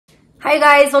Hi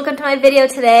guys, welcome to my video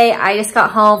today. I just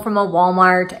got home from a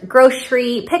Walmart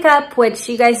grocery pickup, which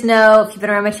you guys know if you've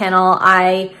been around my channel,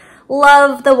 I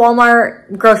love the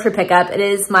Walmart grocery pickup. It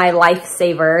is my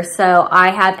lifesaver. So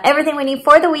I have everything we need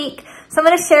for the week. So I'm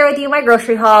gonna share with you my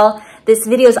grocery haul. This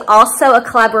video is also a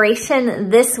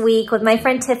collaboration this week with my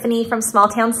friend Tiffany from Small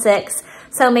Town 6.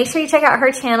 So make sure you check out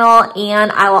her channel,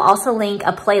 and I will also link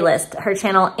a playlist, her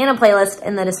channel and a playlist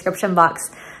in the description box.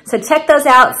 So check those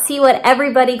out, see what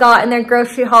everybody got in their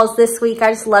grocery hauls this week.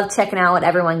 I just love checking out what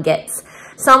everyone gets.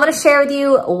 So I'm gonna share with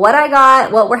you what I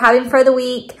got, what we're having for the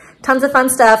week, tons of fun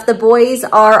stuff. The boys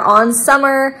are on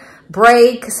summer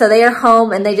break, so they are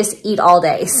home and they just eat all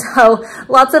day. So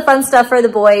lots of fun stuff for the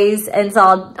boys, and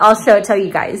so I'll show it to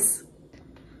you guys.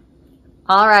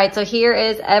 All right, so here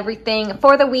is everything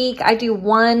for the week. I do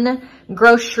one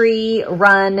grocery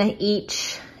run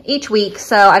each week,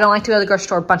 so I don't like to go to the grocery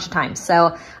store a bunch of times.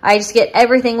 So I just get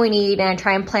everything we need and I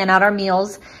try and plan out our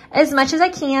meals as much as I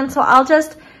can. So I'll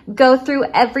just go through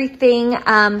everything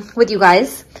with you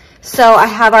guys. So I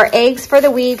have our eggs for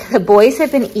the week. The boys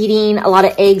have been eating a lot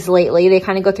of eggs lately. They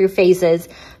kind of go through phases.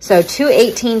 So 2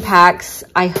 18 packs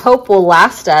I hope will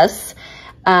last us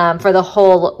for the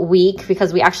whole week,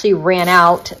 because we actually ran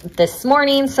out this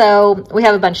morning. So we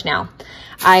have a bunch now.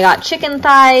 I got chicken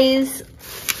thighs,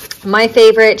 my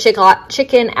favorite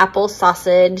chicken apple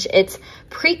sausage. It's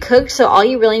pre-cooked, so all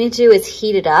you really need to do is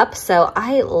heat it up. So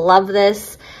I love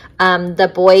this.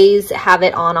 The boys have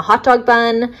it on a hot dog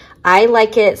bun. I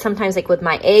like it sometimes like with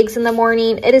my eggs in the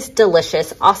morning. It is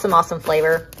delicious. Awesome, awesome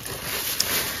flavor.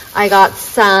 I got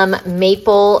some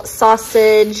maple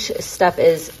sausage. Stuff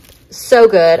is so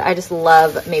good. I just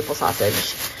love maple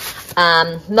sausage.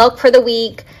 Milk for the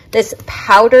week. This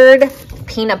powdered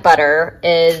peanut butter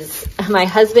is, my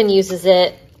husband uses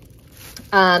it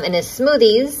in his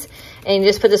smoothies, and you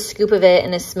just put a scoop of it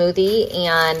in a smoothie,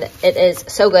 and it is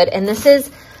so good. And this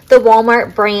is the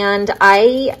Walmart brand.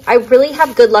 I really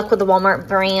have good luck with the Walmart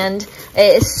brand.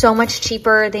 It is so much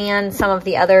cheaper than some of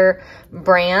the other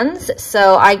brands.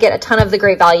 So I get a ton of the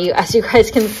Great Value. As you guys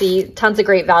can see, tons of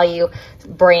Great Value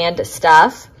brand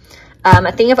stuff.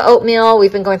 A thing of oatmeal.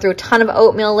 We've been going through a ton of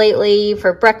oatmeal lately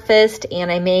for breakfast, and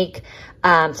I make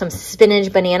some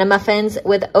spinach banana muffins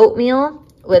with oatmeal,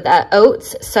 with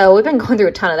oats. So we've been going through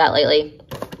a ton of that lately.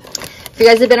 If you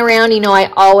guys have been around, you know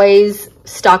I always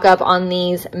stock up on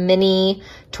these mini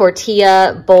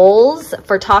tortilla bowls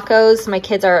for tacos. My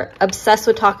kids are obsessed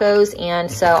with tacos, and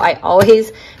so I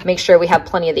always make sure we have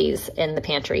plenty of these in the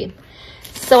pantry.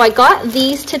 So I got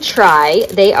these to try.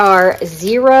 They are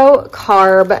 0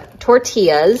 carb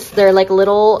tortillas. They're like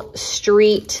little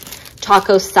street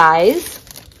taco size,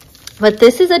 but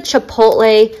this is a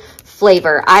chipotle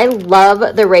flavor. I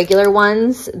love the regular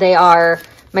ones. They are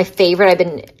my favorite. I've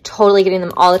been totally getting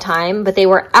them all the time, but they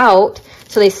were out,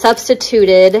 so they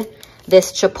substituted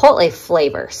this chipotle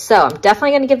flavor. So I'm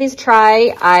definitely going to give these a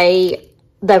try.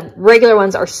 The regular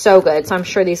ones are so good, so I'm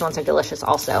sure these ones are delicious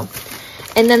also.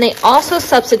 And then they also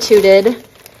substituted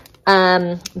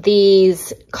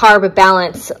these carb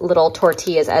balance little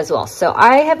tortillas as well. So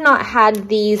I have not had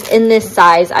these in this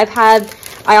size.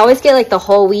 I always get like the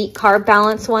whole wheat carb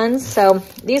balance ones. So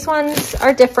these ones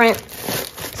are different.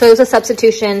 So it was a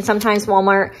substitution. Sometimes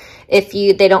Walmart, if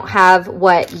they don't have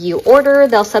what you order,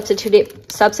 they'll substitute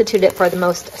it for the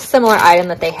most similar item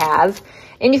that they have.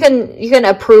 And you can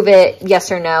approve it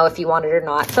yes or no if you want it or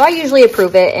not. So I usually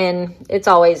approve it, and it's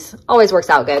always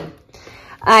works out good.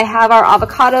 I have our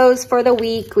avocados for the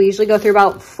week. We usually go through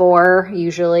about 4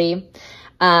 usually.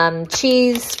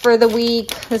 Cheese for the week.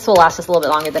 This will last us a little bit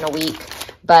longer than a week,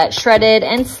 but shredded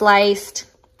and sliced.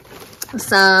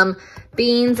 Some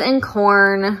beans and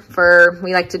corn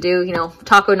we like to do, you know,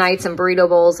 taco nights and burrito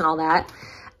bowls and all that.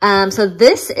 So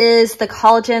this is the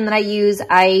collagen that I use.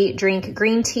 I drink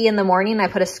green tea in the morning. I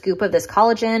put a scoop of this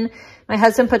collagen. My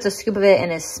husband puts a scoop of it in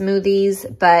his smoothies,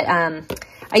 but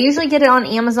I usually get it on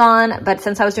Amazon, but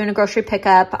since I was doing a grocery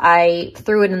pickup, I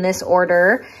threw it in this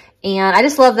order, and I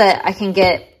just love that I can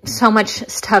get so much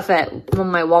stuff at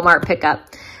my Walmart pickup.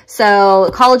 So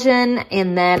collagen,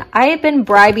 and then I have been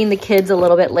bribing the kids a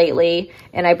little bit lately,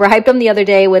 and I bribed them the other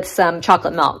day with some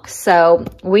chocolate milk. So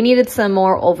we needed some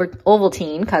more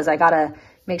Ovaltine, because I gotta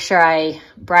make sure I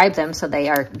bribe them so they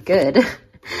are good.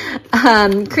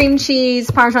 Cream cheese,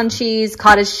 Parmesan cheese,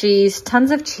 cottage cheese,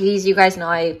 tons of cheese. You guys know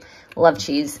I love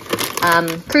cheese.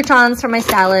 Croutons for my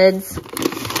salads.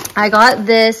 I got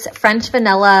this French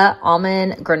vanilla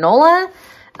almond granola.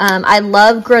 I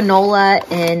love granola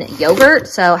in yogurt,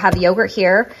 so I have yogurt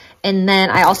here. And then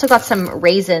I also got some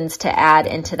raisins to add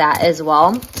into that as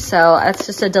well. So that's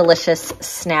just a delicious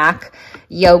snack.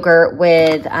 yogurt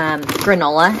with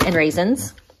granola and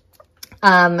raisins.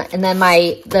 And then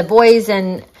the boys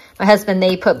and my husband,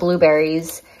 they put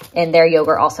blueberries in their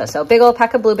yogurt also. So a big old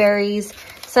pack of blueberries,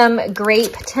 some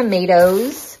grape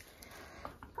tomatoes.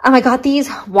 I got these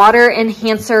water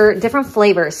enhancer, different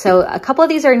flavors. So a couple of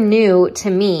these are new to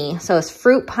me. So it's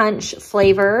fruit punch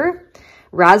flavor,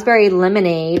 raspberry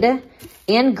lemonade,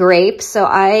 and grape. So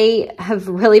I have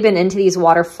really been into these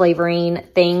water flavoring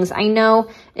things. I know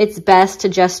it's best to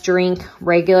just drink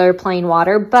regular plain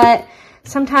water, but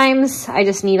sometimes I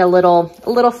just need a little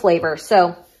flavor.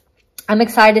 So I'm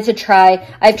excited to try.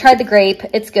 I've tried the grape,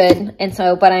 it's good.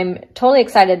 But I'm totally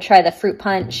excited to try the fruit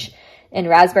punch and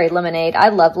raspberry lemonade. I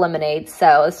love lemonade,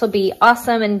 so this will be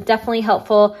awesome and definitely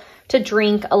helpful to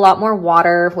drink a lot more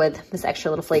water with this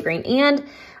extra little flavoring. And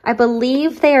I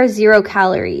believe they are 0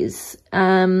 calories.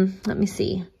 Let me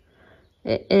see.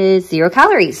 It is 0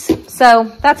 calories.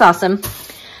 So that's awesome.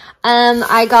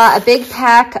 I got a big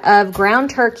pack of ground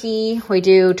turkey. We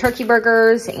do turkey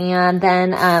burgers, and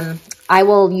then I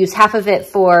will use half of it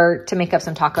to make up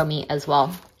some taco meat as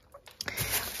well.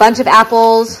 Bunch of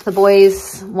apples. The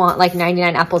boys want like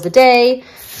 99 apples a day,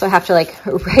 so I have to like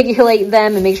regulate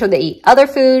them and make sure they eat other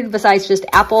food besides just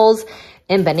apples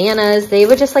and bananas. They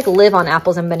would just like live on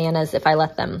apples and bananas if I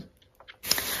let them.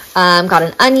 Got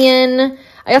an onion.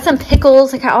 I got some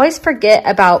pickles. Like I always forget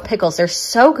about pickles. They're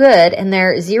so good and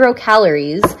they're 0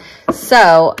 calories.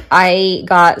 So I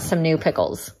got some new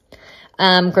pickles.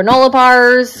 Granola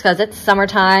bars, because it's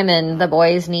summertime and the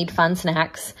boys need fun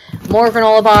snacks. More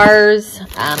granola bars,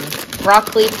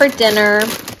 broccoli for dinner,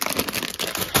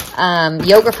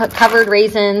 yogurt covered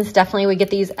raisins. Definitely we get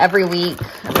these every week.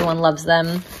 Everyone loves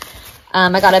them.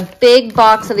 I got a big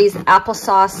box of these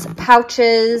applesauce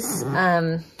pouches.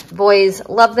 Boys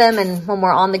love them, and when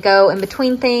we're on the go in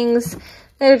between things,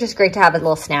 they're just great to have a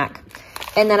little snack.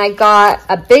 And then I got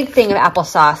a big thing of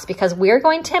applesauce because we're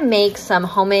going to make some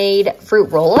homemade fruit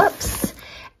roll-ups,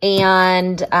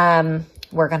 and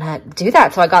we're going to do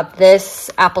that. So I got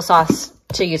this applesauce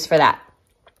to use for that.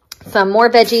 Some more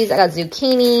veggies. I got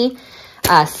zucchini,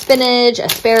 spinach,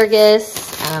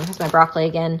 asparagus. Here's my broccoli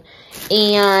again.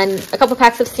 And a couple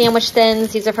packs of sandwich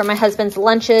thins. These are for my husband's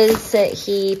lunches.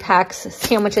 He packs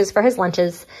sandwiches for his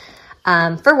lunches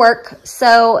for work.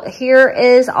 So here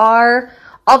is all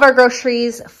of our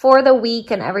groceries for the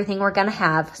week and everything we're going to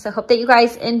have. So hope that you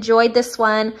guys enjoyed this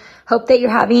one. Hope that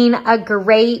you're having a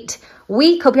great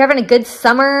week. Hope you're having a good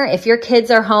summer. If your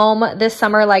kids are home this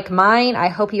summer like mine, I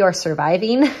hope you are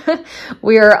surviving.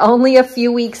 We are only a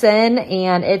few weeks in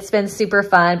and it's been super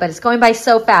fun, but it's going by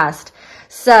so fast.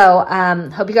 So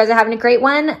hope you guys are having a great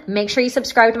one. Make sure you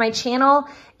subscribe to my channel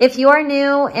if you are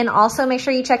new, and also make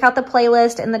sure you check out the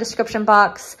playlist in the description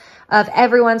box of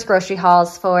everyone's grocery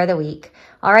hauls for the week.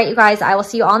 All right, you guys, I will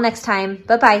see you all next time.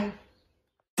 Bye-bye.